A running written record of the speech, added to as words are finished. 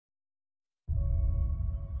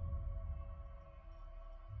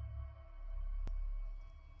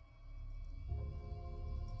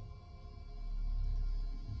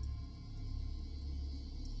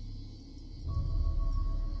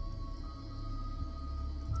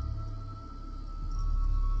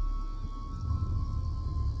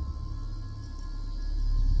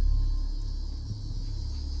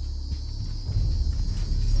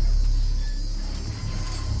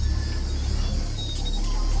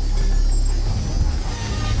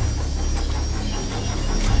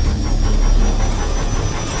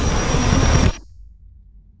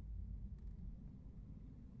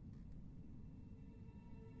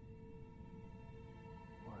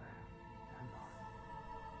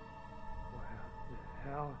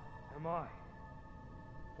hell am I?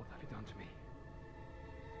 What have you done to me?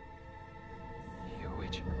 You're a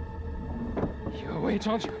witch. You're a witch,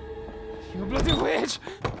 aren't you? You're a bloody witch!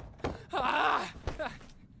 Ah!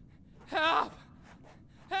 Help!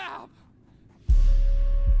 Help!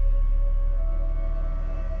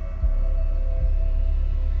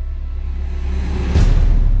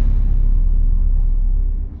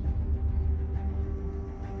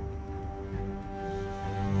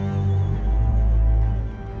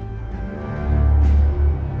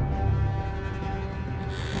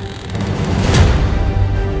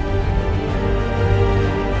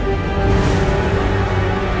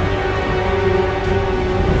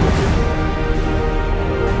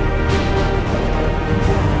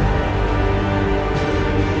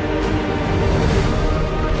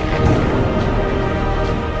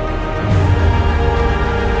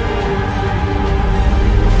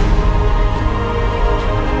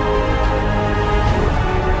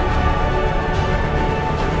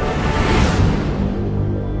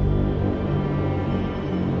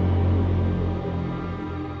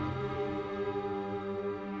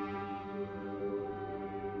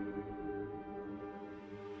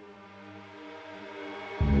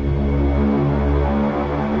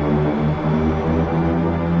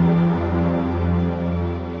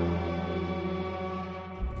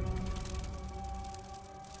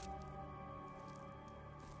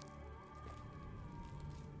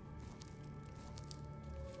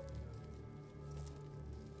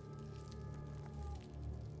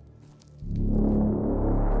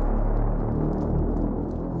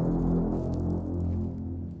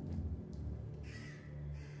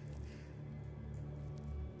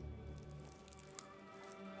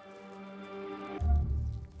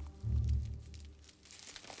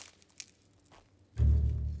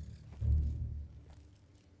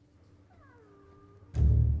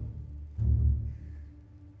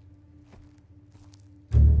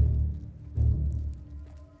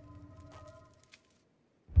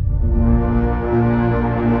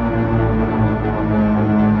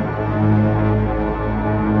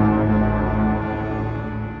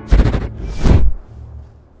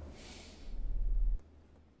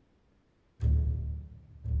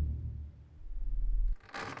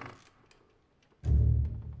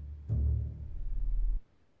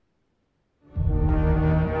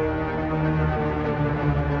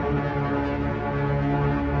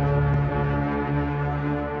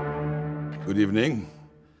 Good evening.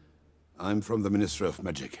 I'm from the Ministry of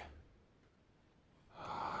Magic.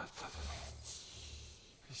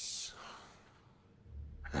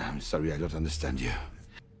 I'm sorry, I don't understand you.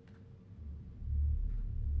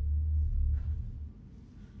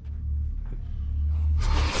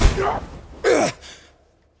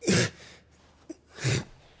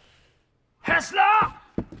 Hessler!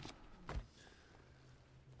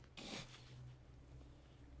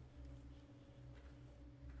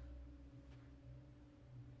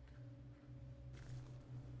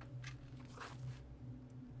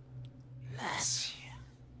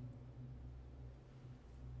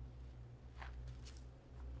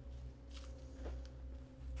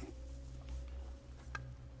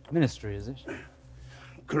 Ministry, is it?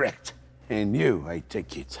 Correct. And you, I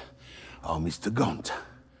take it, are Mr. Gaunt.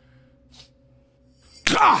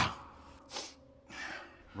 Ah!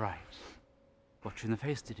 Right. Got you in the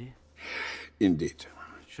face, did he? Indeed.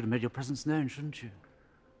 Should have made your presence known, shouldn't you?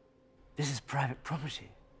 This is private property.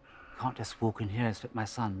 Can't just walk in here and expect my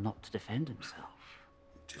son not to defend himself.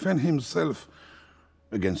 Defend himself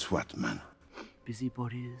against what, man?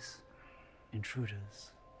 Busybodies,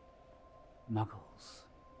 intruders, muggles,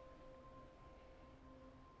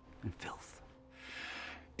 and filth.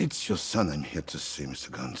 It's your son I'm here to see,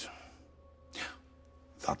 Mr. Gaunt.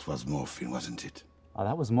 That was morphine, wasn't it? Oh,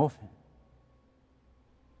 that was morphine.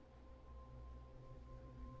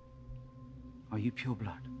 Are you pure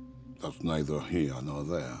blood? That's neither here nor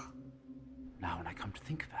there. Now, when I come to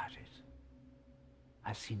think about it,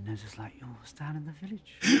 I've seen noses like yours down in the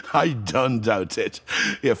village. I don't doubt it,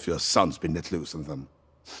 if your son's been let loose on them.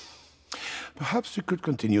 Perhaps we could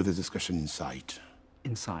continue the discussion inside.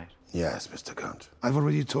 Inside? Yes, Mr. Gaunt. I've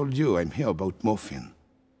already told you I'm here about morphine.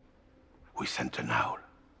 We sent an owl.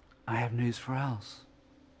 I have news for owls.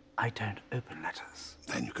 I don't open letters.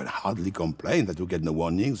 Then you can hardly complain that you get no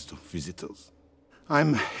warnings to visitors.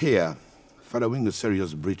 I'm here, following a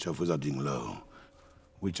serious breach of wizarding law,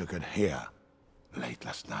 which occurred here late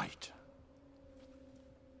last night.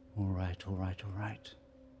 All right, all right, all right.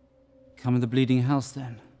 Come in the bleeding house,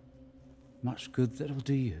 then. Much good that'll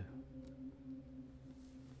do you.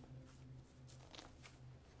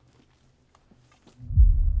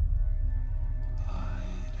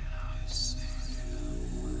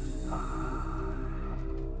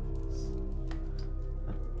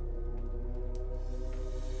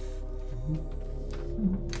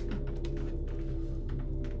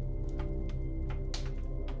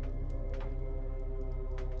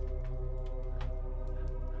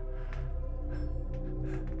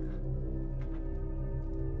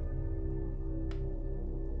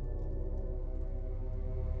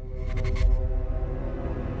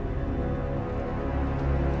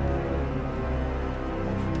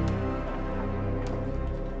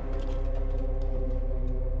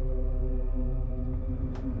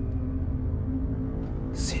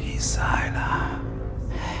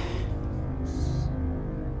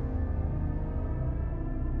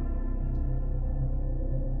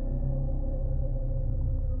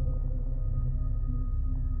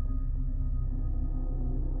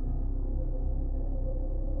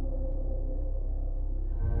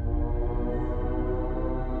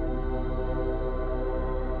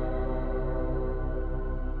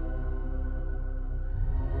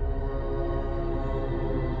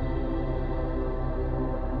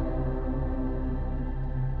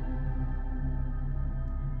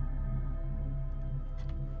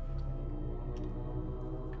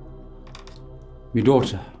 My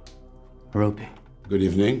daughter, Rope. Good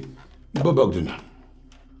evening. Bob Ogden.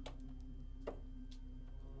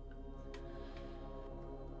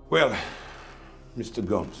 Well, Mr.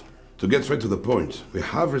 Gaunt, to get straight to the point, we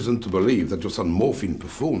have reason to believe that your son Morphine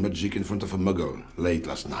performed magic in front of a muggle late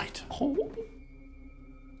last night.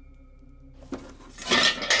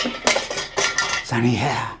 Sonny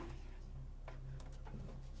Heir.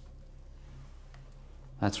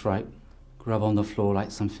 That's right. Grub on the floor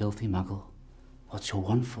like some filthy muggle. What's your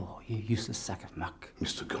one for, you useless sack of muck?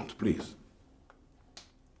 Mr. Gaunt, please.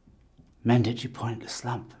 Mend it, you pointless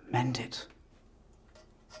lump. Mend it.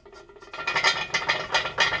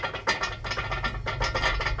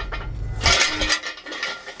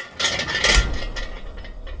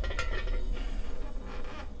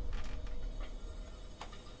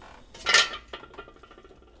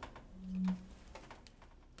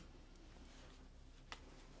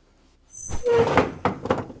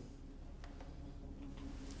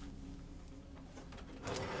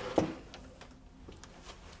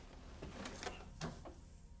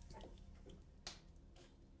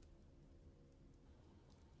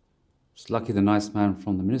 It's lucky the nice man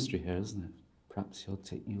from the ministry here, isn't it? Perhaps he'll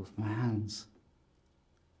take you off my hands.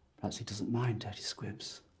 Perhaps he doesn't mind dirty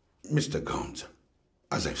squibs. Mr. Gaunt,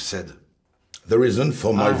 as I've said, the reason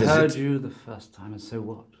for my visit... I heard you the first time, and so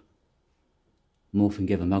what? Morphine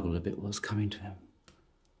gave a muggle a bit what was coming to him.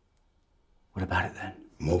 What about it then?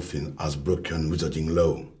 Morphine has broken wizarding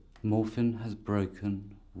law. Morphine has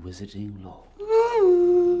broken wizarding law.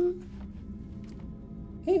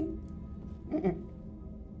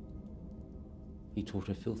 He taught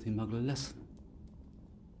a filthy muggle a lesson.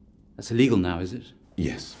 That's illegal now, is it?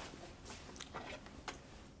 Yes.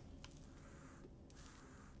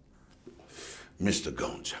 Mr.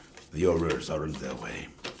 Gaunt, the horrors are on their way.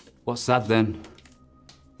 What's that then?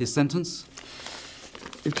 His sentence?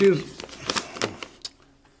 It is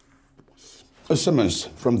a summons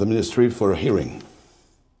from the ministry for a hearing.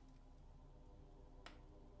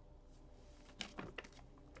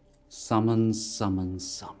 Summons, summons,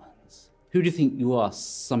 summons. Who do you think you are,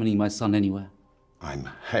 summoning my son anywhere? I'm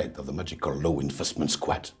head of the Magical Law Enforcement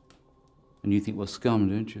Squad. And you think we're scum,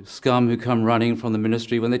 don't you? Scum who come running from the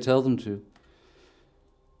ministry when they tell them to.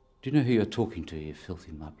 Do you know who you're talking to, you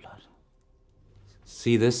filthy mudblood?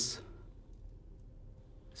 See this?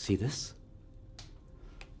 See this?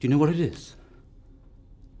 Do you know what it is?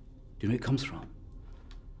 Do you know where it comes from?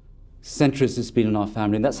 Centuries it's been in our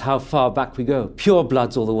family, and that's how far back we go. Pure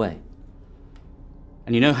bloods all the way.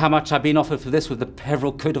 And you know how much I've been offered for this with the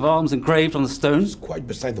Peveril coat of arms engraved on the stones? It's quite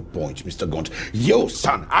beside the point, Mr. Gaunt. Your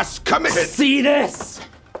son has committed... See this?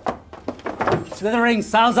 Slithering,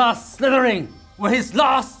 Salazar, slithering. We're his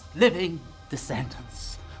last living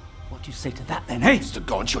descendants. What do you say to that then, eh? Mr.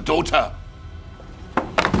 Gaunt, your daughter!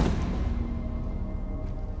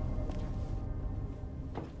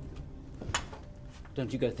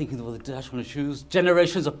 Don't you go thinking of all the dirt on his shoes?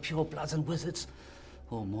 Generations of pure bloods and wizards.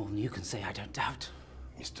 Or more than you can say, I don't doubt.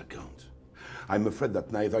 Mr. Gaunt, I'm afraid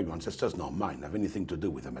that neither your ancestors nor mine have anything to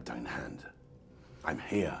do with the matter in hand. I'm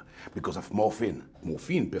here because of Morphine.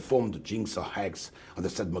 Morphine performed the jinx or hex on the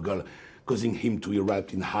said muggle, causing him to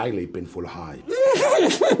erupt in highly painful hives.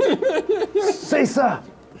 Say, sir!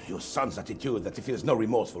 Your son's attitude that he feels no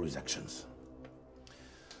remorse for his actions.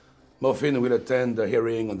 Morphine will attend the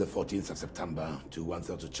hearing on the 14th of September to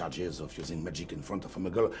answer the charges of using magic in front of a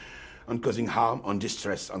muggle and causing harm and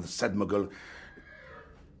distress on the said muggle.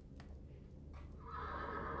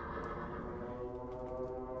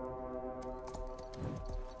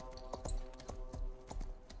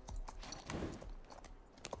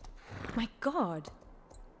 My God.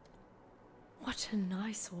 What an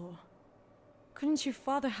eyesore. Couldn't your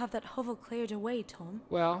father have that hovel cleared away, Tom?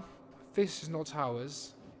 Well, this is not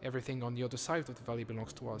ours. Everything on the other side of the valley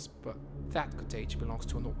belongs to us, but that cottage belongs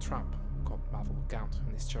to an old tramp called Marvel Gaunt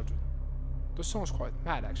and his children. The song's quite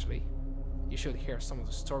mad, actually. You should hear some of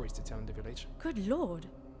the stories they tell in the village. Good Lord.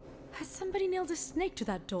 Has somebody nailed a snake to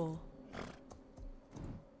that door?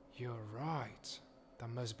 You're right. That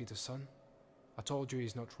must be the son. I told you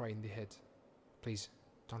he's not right in the head. Please,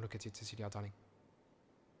 don't look at it, Cecilia, darling.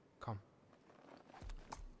 Come.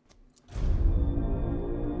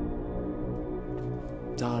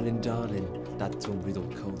 Darling, darling, that's what Riddle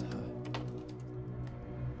called her.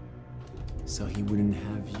 So he wouldn't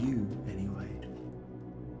have you anyway.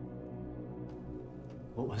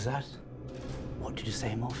 What was that? What did you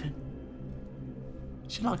say, Morphine?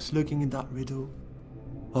 She likes looking at that riddle.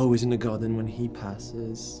 Always in the garden when he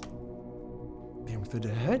passes. Peering through the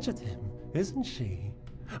hedge at him, isn't she?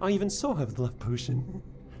 I even saw her with the love potion.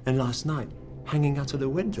 And last night, hanging out of the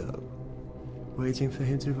window, waiting for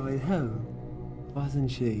him to ride home.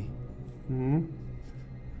 Wasn't she? Hmm?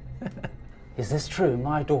 Is this true,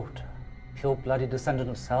 my daughter, pure-blooded descendant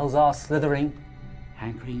of Salazar Slytherin,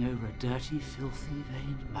 hankering over a dirty, filthy,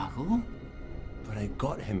 veined muggle? But I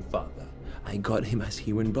got him, Father. I got him as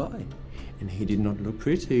he went by. And he did not look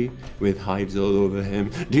pretty, with hives all over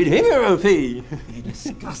him. Did he, Europy? You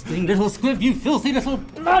disgusting little squib, you filthy little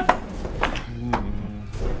blood!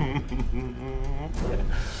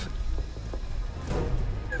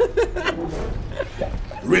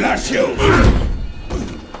 Relâchez-vous!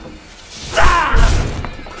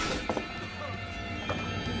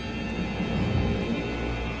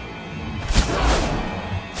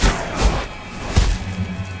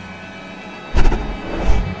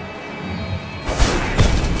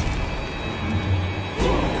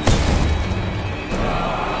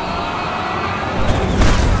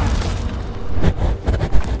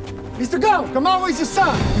 Mr. Go, come on with your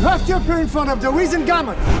son. You have to appear in front of the Wizened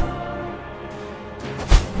Gamut.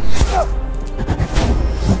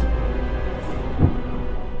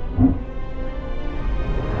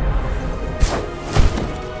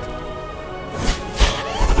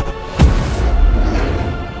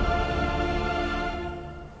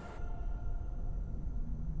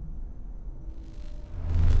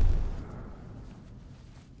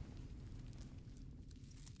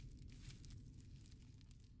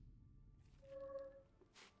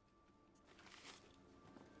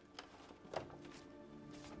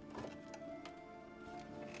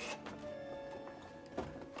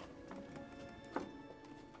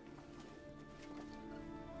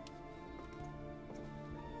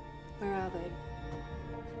 Where are they?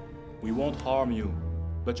 We won't harm you,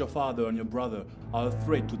 but your father and your brother are a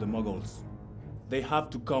threat to the Muggles. They have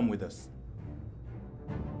to come with us.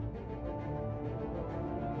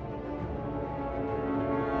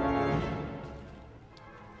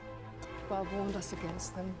 Bob warned us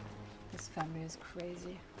against them. His family is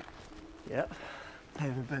crazy. Yeah, I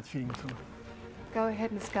have a bad feeling too. Go ahead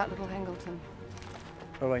and scout little Hangleton.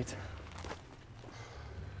 All right.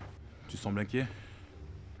 Tu sembles inquiet?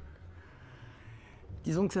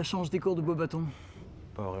 Disons que ça change des cours de beau bâton.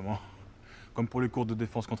 Pas vraiment. Comme pour les cours de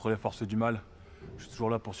défense contre les forces du mal, je suis toujours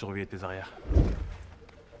là pour surveiller tes arrières.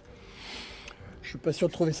 Je suis pas sûr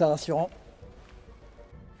de trouver ça rassurant.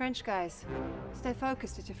 French guys, stay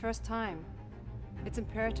focused. It's your first time. It's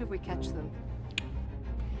imperative we catch them.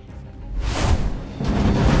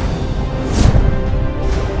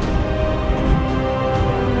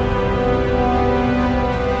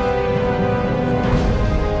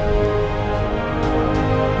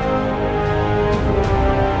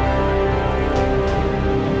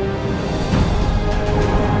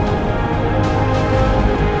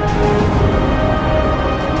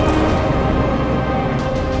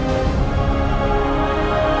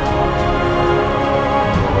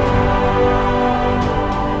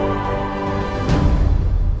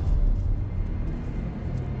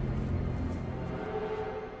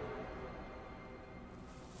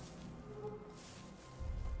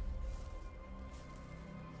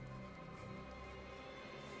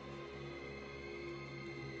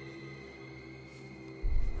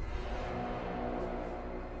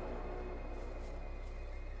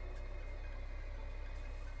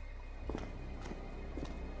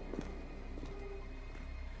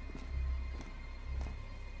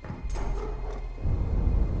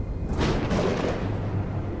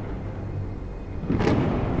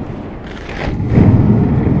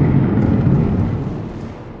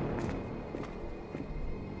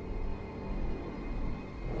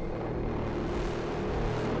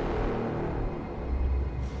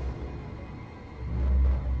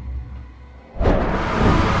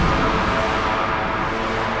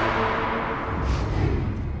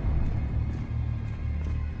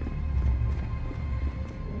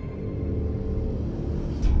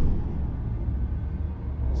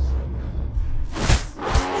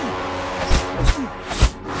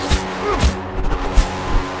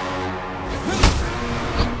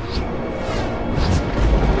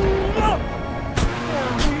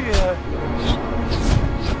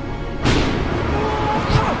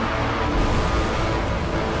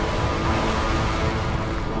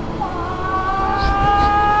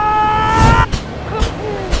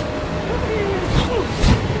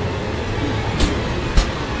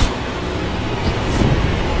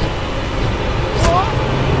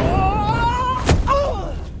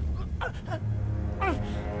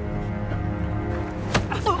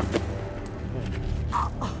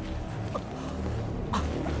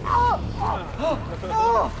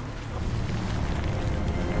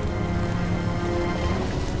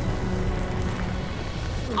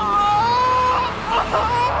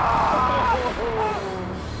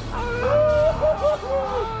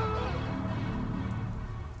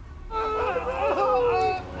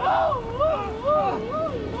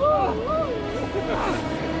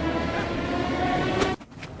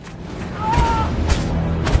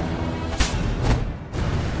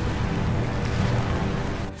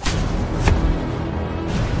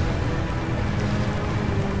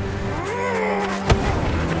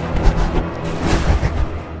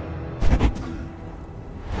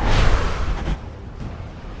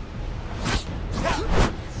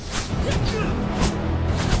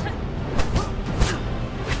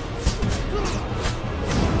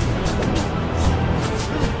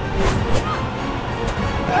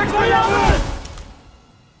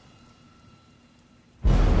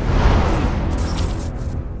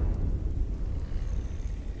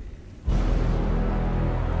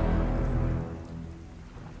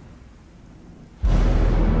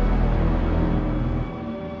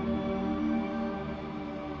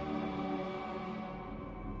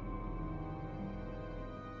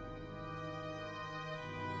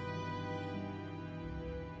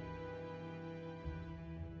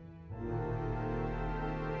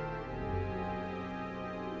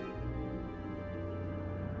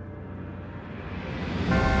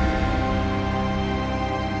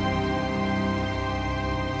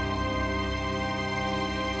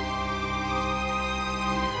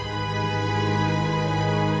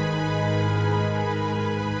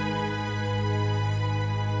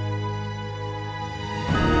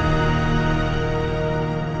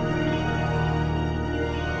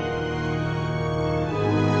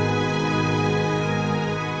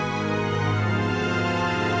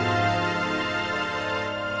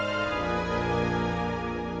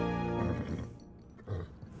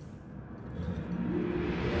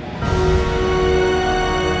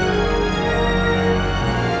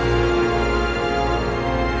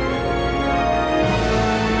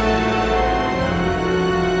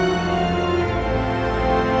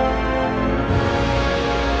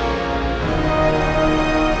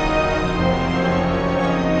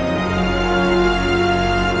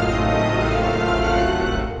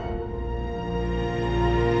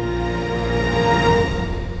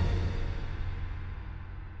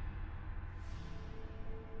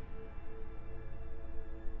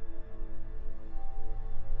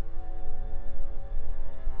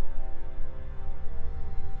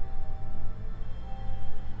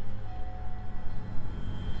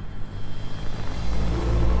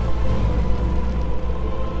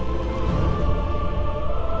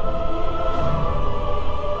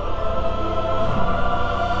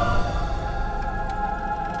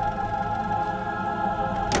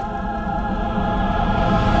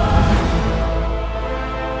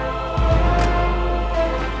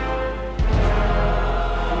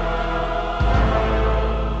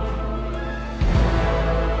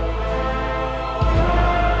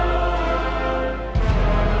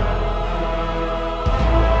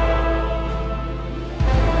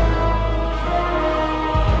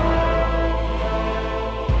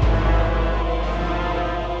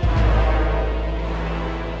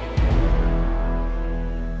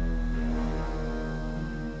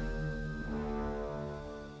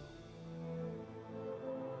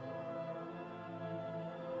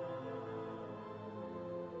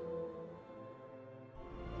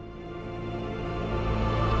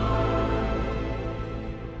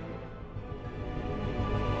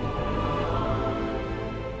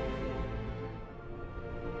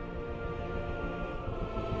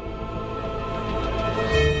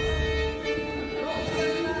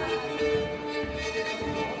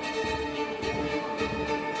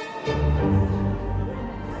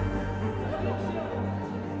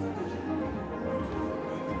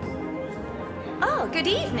 Good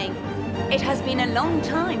evening. It has been a long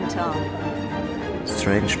time, Tom.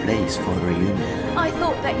 Strange place for a reunion. I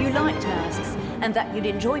thought that you liked masks, and that you'd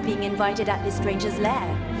enjoy being invited at this stranger's lair.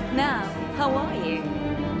 Now, how are you?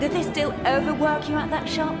 Did they still overwork you at that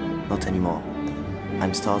shop? Not anymore.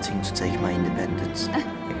 I'm starting to take my independence.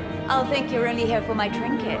 I'll think you're only here for my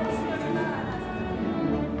trinkets.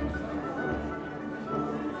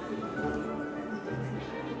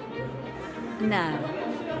 Now,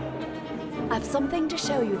 I've something to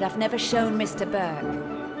show you that I've never shown Mr.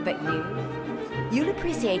 Burke. But you'll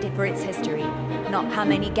appreciate it for its history, not how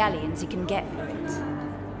many galleons you can get for it.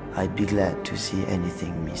 I'd be glad to see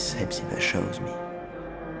anything Miss Hepzibah shows me.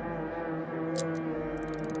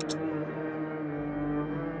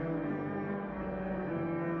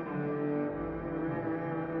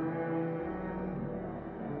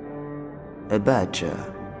 A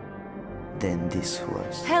badger. Then this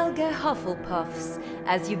was... Helga Hufflepuff's,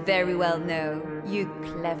 as you very well know, you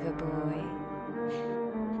clever boy.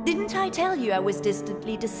 Didn't I tell you I was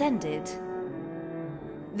distantly descended?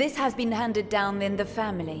 This has been handed down in the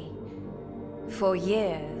family for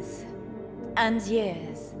years and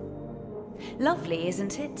years. Lovely,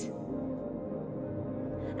 isn't it?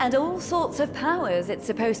 And all sorts of powers it's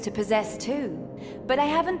supposed to possess too. But I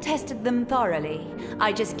haven't tested them thoroughly.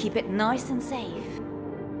 I just keep it nice and safe.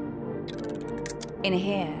 In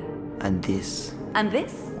here. And this? And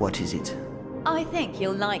this? What is it? I think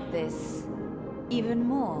you'll like this even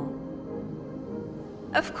more.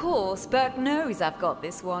 Of course, Burke knows I've got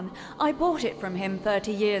this one. I bought it from him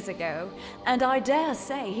 30 years ago, and I dare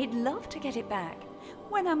say he'd love to get it back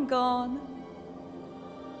when I'm gone.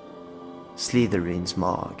 Slytherin's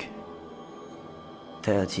mark.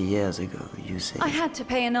 30 years ago, you say? I had to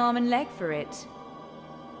pay an arm and leg for it.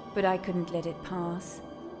 But I couldn't let it pass.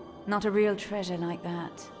 Not a real treasure like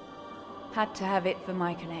that. Had to have it for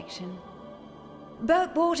my collection.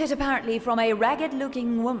 Burke bought it apparently from a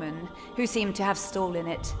ragged-looking woman who seemed to have stolen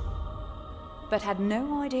it, but had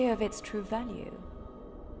no idea of its true value.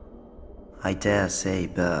 I dare say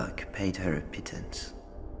Burke paid her a pittance.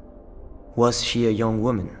 Was she a young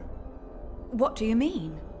woman? What do you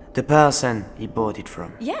mean? The person he bought it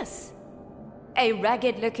from. Yes. A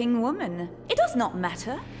ragged-looking woman. It does not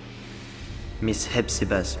matter. Miss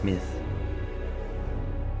Hephzibah Smith.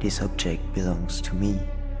 This object belongs to me.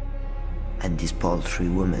 And this paltry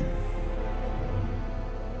woman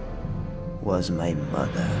was my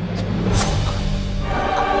mother.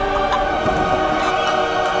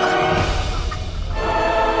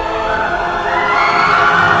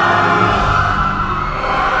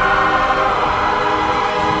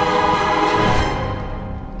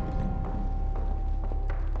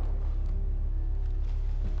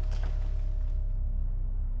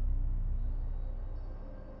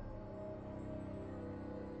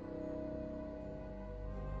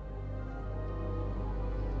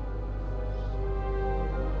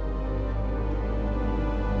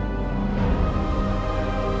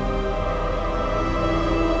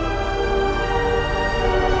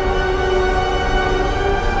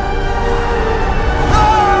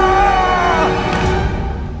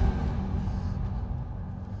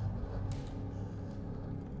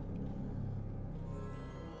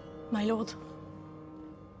 My lord.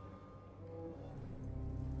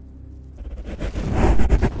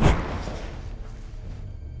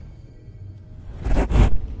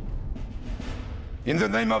 In the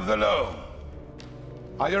name of the law,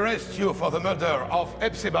 I arrest you for the murder of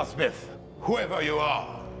Hephzibah Smith. Whoever you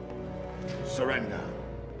are, surrender.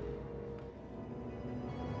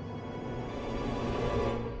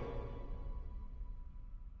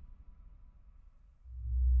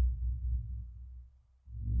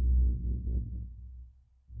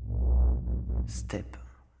 Step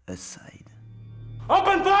aside.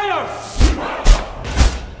 Open fire!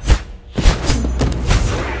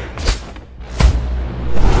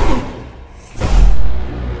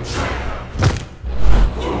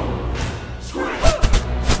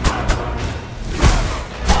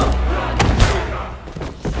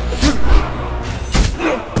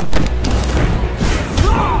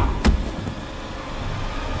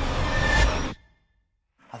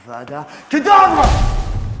 Avada Kedavra!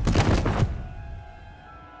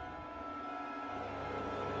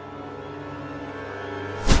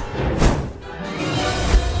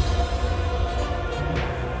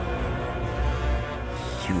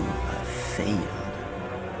 You have failed.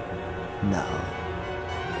 Now,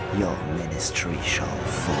 your ministry shall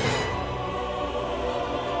fall.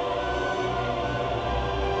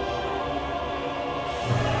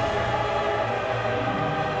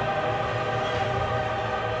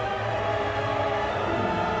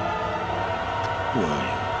 Why?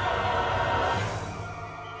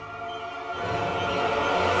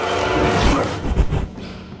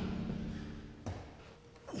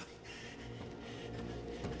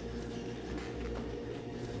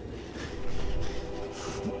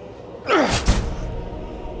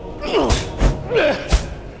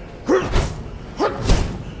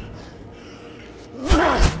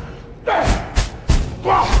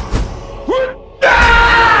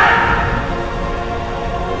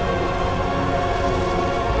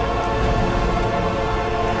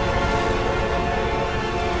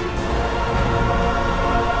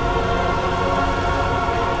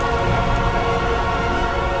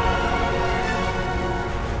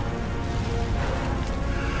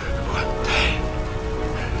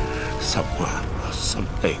 Someone or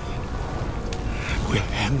something will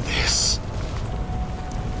end this.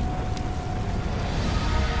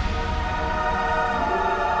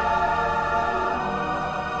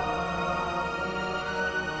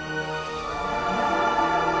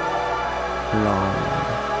 Long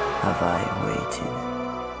have I waited,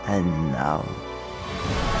 and now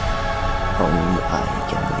only I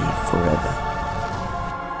can live forever.